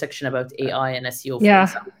entire section about AI and SEO, for Yeah,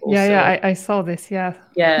 example. yeah. So I saw this. Yeah.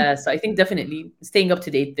 yeah, so I think definitely staying up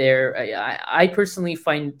to date there. I personally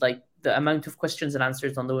find like the amount of questions and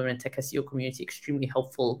answers on the Women in Tech SEO community extremely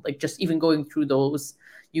helpful. Like just even going through those,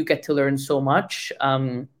 you get to learn so much.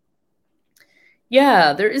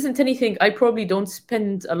 Yeah, there isn't anything. I probably don't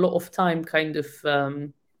spend a lot of time kind of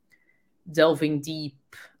delving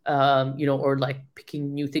deep, or like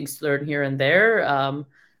picking new things to learn here and there.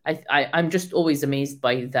 I'm just always amazed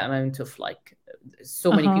by the amount of like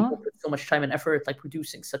so Uh many huh. people put so much time and effort like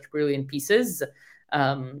producing such brilliant pieces.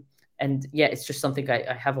 Um, and yeah, it's just something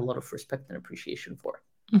I have a lot of respect and appreciation for.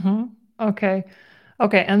 Mm-hmm. Okay.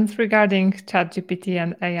 Okay. And regarding ChatGPT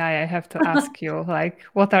and AI, I have to ask you, like,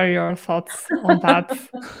 what are your thoughts on that?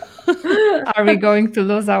 Are we going to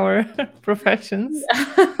lose our professions?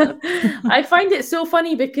 I find it so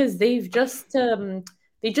funny because they just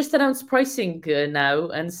announced pricing now,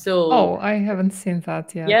 and so Oh, I haven't seen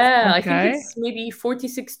that yet. yeah, I think Okay. it's maybe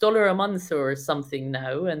 $46 a month or something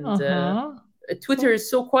now, and Uh-huh. Twitter So, is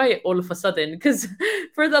so quiet all of a sudden because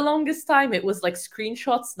for the longest time it was like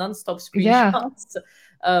screenshots, nonstop yeah. screenshots.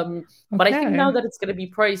 But I think now Okay. that it's going to be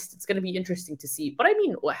priced, it's going to be interesting to see. But I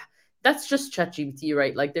mean, that's just ChatGPT,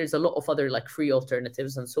 right? Like, there's a lot of other like free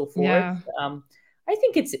alternatives and so forth. Yeah. I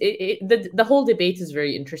think the whole debate is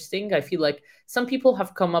very interesting. I feel like some people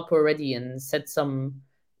have come up already and said some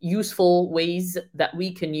useful ways that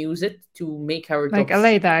we can use it to make our Like jobs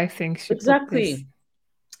Aleda, I think she put this. exactly.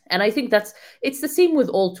 And I think it's the same with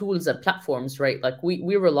all tools and platforms, right? Like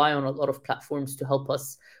we rely on a lot of platforms to help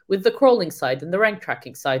us with the crawling side and the rank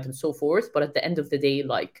tracking side and so forth, but at the end of the day,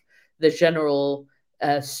 like the general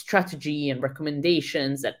strategy and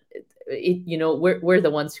recommendations, that we're the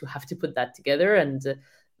ones who have to put that together, and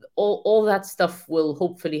all that stuff will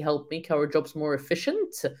hopefully help make our jobs more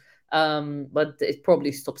efficient. But it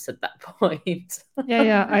probably stops at that point.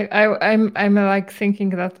 Yeah. I'm like thinking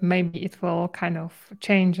that maybe it will kind of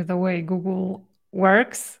change the way Google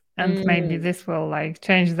works, and maybe Mm, this will like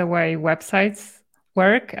change the way websites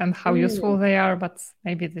work and how useful mm. they are. But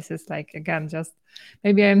maybe this is like again just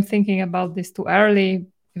maybe I'm thinking about this too early,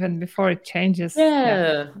 even before it changes. Yeah.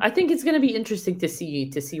 Yeah, I think it's going to be interesting to see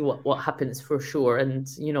what happens for sure. And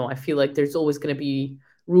I feel like there's always going to be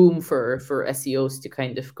room for SEOs to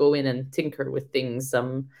kind of go in and tinker with things.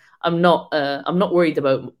 I'm not worried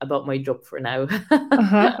about my job for now.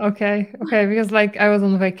 Uh-huh. Okay. Okay. Because like I was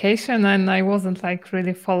on vacation and I wasn't like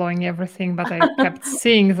really following everything, but I kept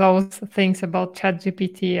seeing those things about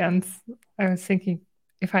ChatGPT, and I was thinking,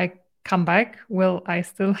 if I come back, will I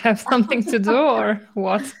still have something to do or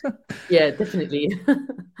what? Yeah, definitely.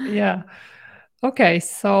 Yeah. Okay.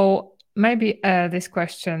 So maybe this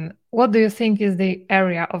question: what do you think is the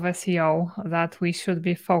area of SEO that we should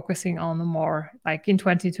be focusing on more, like in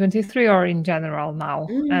 2023 or in general now,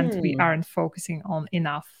 and we Mm. aren't focusing on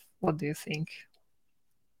enough? What do you think?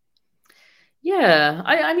 Yeah,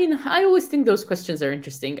 I mean, I always think those questions are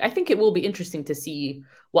interesting. I think it will be interesting to see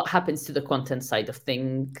what happens to the content side of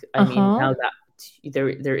thing. I mean, Uh-huh. now that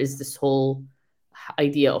there is this whole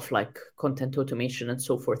idea of like content automation and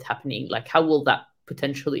so forth happening, like how will that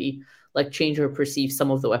potentially like change or perceive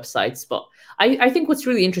some of the websites? But I think what's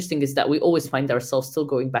really interesting is that we always find ourselves still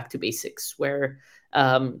going back to basics, where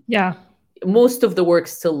um, Yeah. most of the work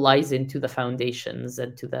still lies into the foundations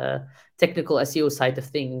and to the technical SEO side of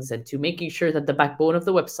things, and to making sure that the backbone of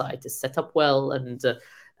the website is set up well. And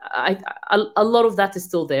a lot of that is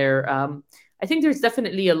still there. I think there's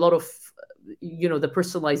definitely a lot of, the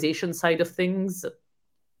personalization side of things,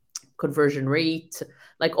 conversion rate,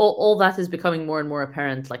 like all that is becoming more and more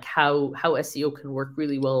apparent, like how SEO can work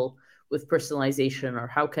really well with personalization, or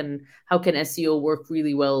how can SEO work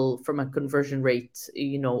really well from a conversion rate,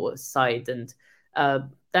 side. And uh,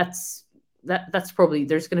 that's that's probably,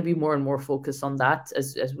 there's going to be more and more focus on that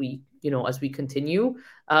as we, as we continue.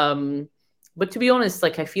 But to be honest,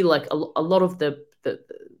 like I feel like a lot of the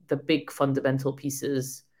big fundamental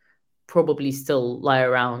pieces probably still lie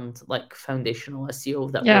around like foundational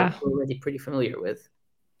SEO that we're Yeah. already pretty familiar with.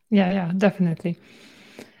 Yeah. Yeah. Definitely.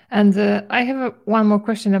 And I have one more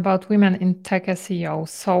question about women in tech SEO.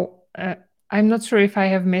 So I'm not sure if I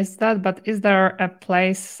have missed that, but is there a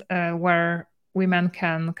place where women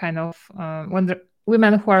can kind of, when the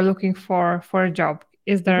women who are looking for a job,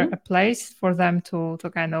 is there Mhm. a place for them to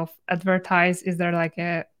kind of advertise? Is there like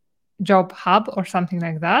a job hub or something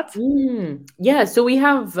like that? Yeah, so we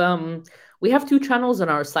have two channels in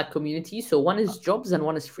our Slack community. So one is jobs and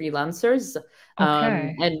one is freelancers.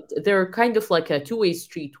 Okay. And they're kind of like a two-way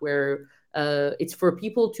street, where it's for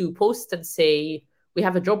people to post and say, we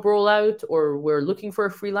have a job rollout or we're looking for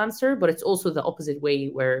a freelancer, but it's also the opposite way,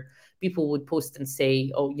 where people would post and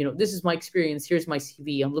say, oh, this is my experience, here's my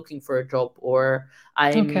CV, I'm looking for a job, or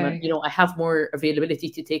Okay. I have more availability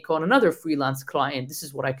to take on another freelance client, this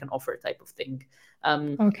is what I can offer, type of thing.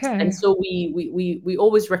 Um, and Okay. so we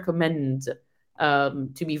always recommend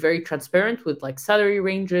to be very transparent with like salary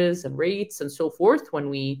ranges and rates and so forth when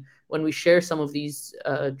we share some of these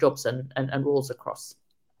jobs and roles across.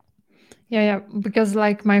 Yeah, yeah, because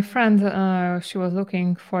like my friend, she was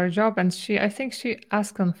looking for a job, and I think she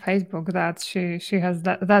asked on Facebook that she has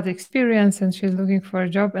that experience, and she's looking for a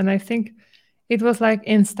job, and I think it was like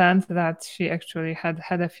instant that she actually had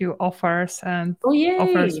a few offers and Oh,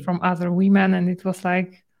 offers yay! from other women, and it was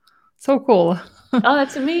like so cool. Oh,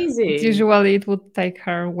 that's But amazing. usually it would take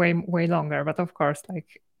her way longer, but of course,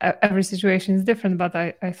 like every situation is different. But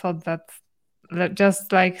I thought that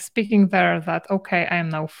just like speaking there, that okay, I am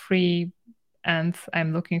now free and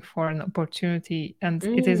I'm looking for an opportunity. And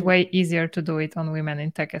it is Mm, way easier to do it on women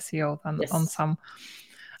in tech SEO than on yes. some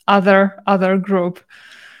other group.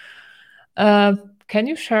 Uh, can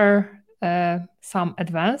you share some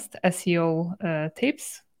advanced SEO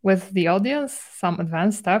tips with the audience? Some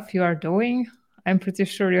advanced stuff you are doing? I'm pretty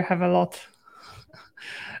sure you have a lot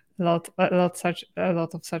of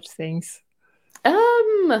such things.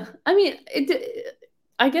 I mean,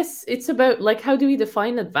 I guess it's about like, how do we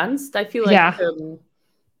define advanced? I feel like, Yeah.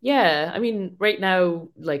 yeah, I mean, right now,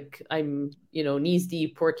 like I'm, knees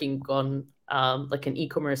deep working on like an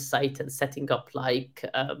e-commerce site, and setting up like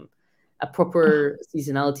a proper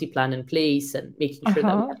seasonality plan in place, and making Uh sure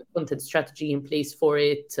that we huh. have a content strategy in place for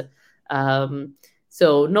it. Um,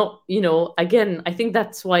 so not, again, I think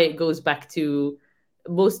that's why it goes back to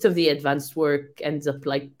most of the advanced work ends up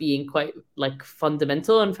like being quite like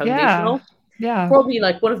fundamental and Yeah. foundational. Yeah. Probably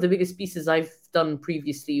like one of the biggest pieces I've done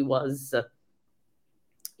previously was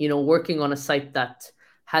working on a site that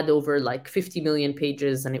had over like 50 million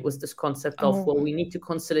pages. And it was this concept of, Oh. well, we need to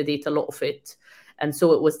consolidate a lot of it. And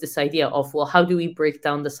so it was this idea of, well, how do we break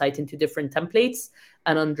down the site into different templates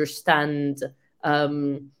and understand,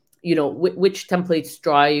 which templates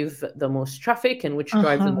drive the most traffic and which Uh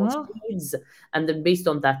drive the most huh. leads. And then based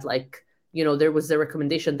on that, like, there was a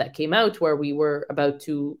recommendation that came out where we were about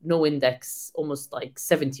to no index almost like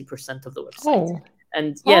 70% of the website. Oh.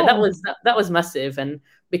 And yeah, that Oh. was that was massive. And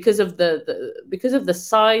because of the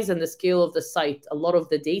size and the scale of the site, a lot of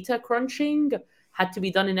the data crunching had to be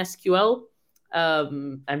done in SQL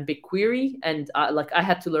and BigQuery, and like I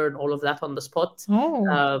had to learn all of that on the spot.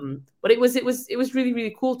 Oh. But it was really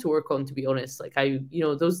really cool to work on, to be honest. Like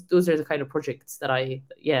those are the kind of projects that I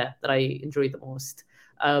enjoy the most.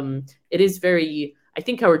 It is very. I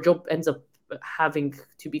think our job ends up having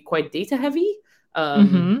to be quite data heavy. Um,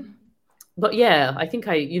 Mm-hmm. but yeah, I think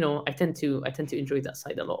I tend to enjoy that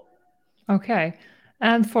side a lot. Okay.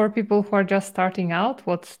 And for people who are just starting out,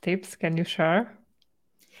 what tips can you share?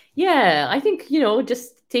 Yeah, I think,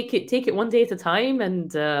 just take it one day at a time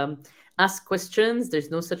and ask questions.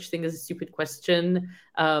 There's no such thing as a stupid question.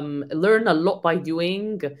 Learn a lot by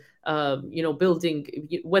doing. Building,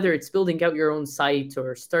 whether it's building out your own site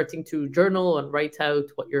or starting to journal and write out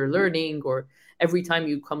what you're learning, or every time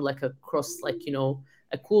you come like across like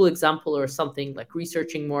a cool example or something, like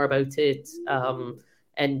researching more about it.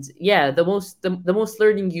 And yeah, the most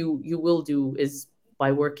learning you will do is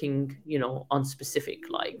by working on specific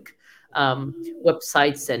like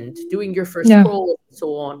websites and doing your first Yeah. crawl and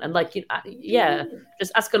so on, and like yeah,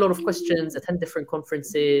 just ask a lot of questions, attend different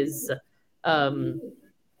conferences. um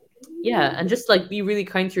yeah, and just like be really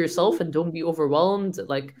kind to yourself and don't be overwhelmed.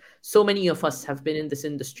 Like so many of us have been in this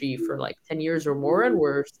industry for like 10 years or more, and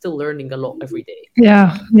we're still learning a lot every day.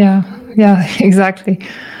 Yeah. Yeah. Yeah. Exactly.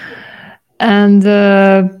 And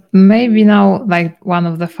maybe now, like one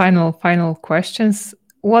of the final questions: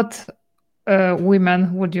 what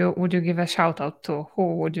women would you give a shout out to?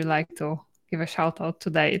 Who would you like to give a shout out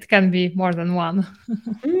today? It can be more than one.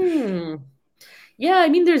 Hmm. Yeah, I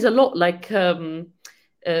mean, there's a lot like,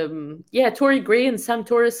 yeah, Tori Gray and Sam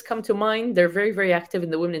Torres come to mind. They're very, very active in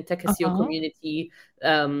the Women in Tech Uh SEO huh. community.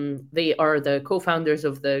 They are the co-founders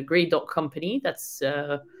of the Grey Dot Company that's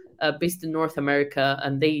based in North America,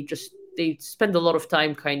 and they spend a lot of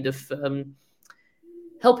time kind of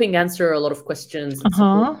helping answer a lot of questions Uh and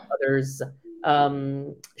supporting huh. others.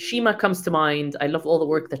 Shima comes to mind. I love all the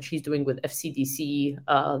work that she's doing with FCDC,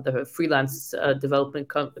 the Freelance Development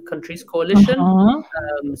Countries Uh Coalition. huh.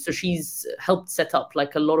 So she's helped set up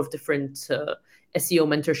like a lot of different SEO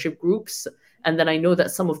mentorship groups. And then I know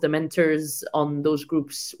that some of the mentors on those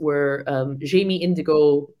groups were Jamie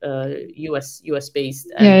Indigo, US based,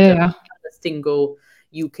 Yeah. and Yeah. Yeah. Stingo,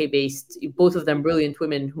 UK based. Both of them brilliant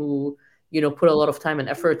women who put a lot of time and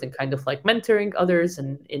effort and kind of like mentoring others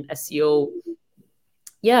and in SEO.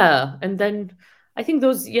 Yeah, and then I think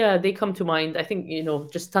those, yeah, they come to mind. I think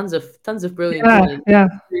just tons of brilliant Yeah. women. Yeah.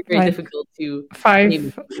 Very, very Like difficult to name a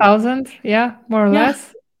few. 5,000. Yeah, more or Yeah,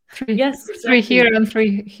 less. Three, yes, three here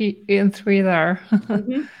exactly. and three there.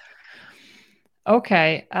 Hmm.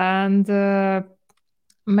 Okay, and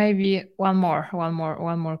maybe one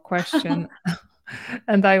more question,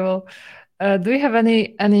 and I will. Do you have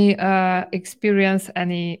any experience,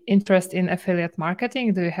 any interest in affiliate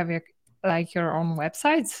marketing? Do you have like your own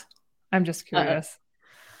websites? I'm just Uh, curious.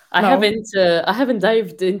 I No. haven't I haven't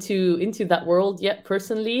dived into that world yet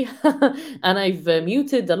personally, and I've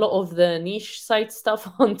muted a lot of the niche site stuff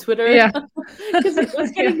on Twitter Yeah. because it was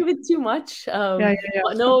Yeah. getting a bit too much. Yeah. Yeah.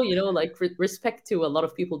 But no, like respect to a lot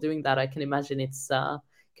of people doing that. I can imagine it's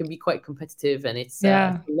can be quite competitive, and it's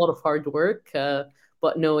Yeah. a lot of hard work.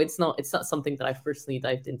 But no, it's not something that I've personally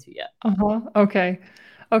dived into yet. Uh-huh. Okay.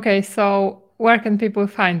 Okay. So where can people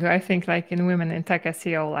find you? I think like in Women in Tech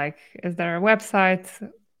SEO, like is there a website?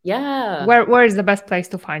 Yeah. Where is the best place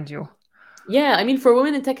to find you? Yeah, I mean, for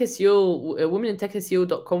Women in Tech SEO,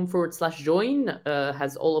 womenintechseo.com/join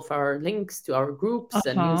has all of our links to our groups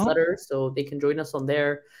and Uh-huh. newsletters, so they can join us on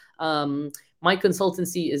there. My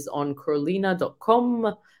consultancy is on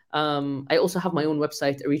corlina.com. I also have my own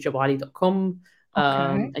website, areejabuali.com.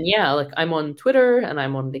 Okay. And yeah, like I'm on Twitter and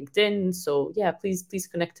I'm on LinkedIn. So yeah, please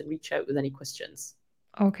connect and reach out with any questions.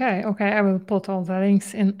 Okay. Okay. I will put all the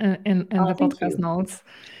links in the Thank podcast you. notes.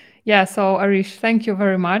 Yeah, so Arish, thank you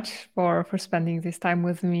very much for spending this time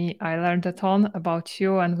with me. I learned a ton about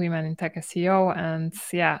you and women in tech SEO, and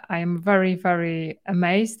yeah, I'm very very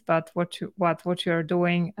amazed by what you're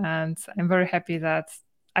doing, and I'm very happy that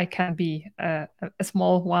I can be a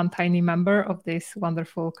small one tiny member of this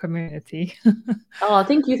wonderful community. Oh,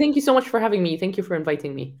 thank you. Thank you so much for having me. Thank you for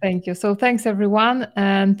inviting me. Thank you. So thanks everyone,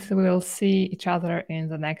 and we'll see each other in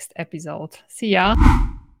the next episode. See ya.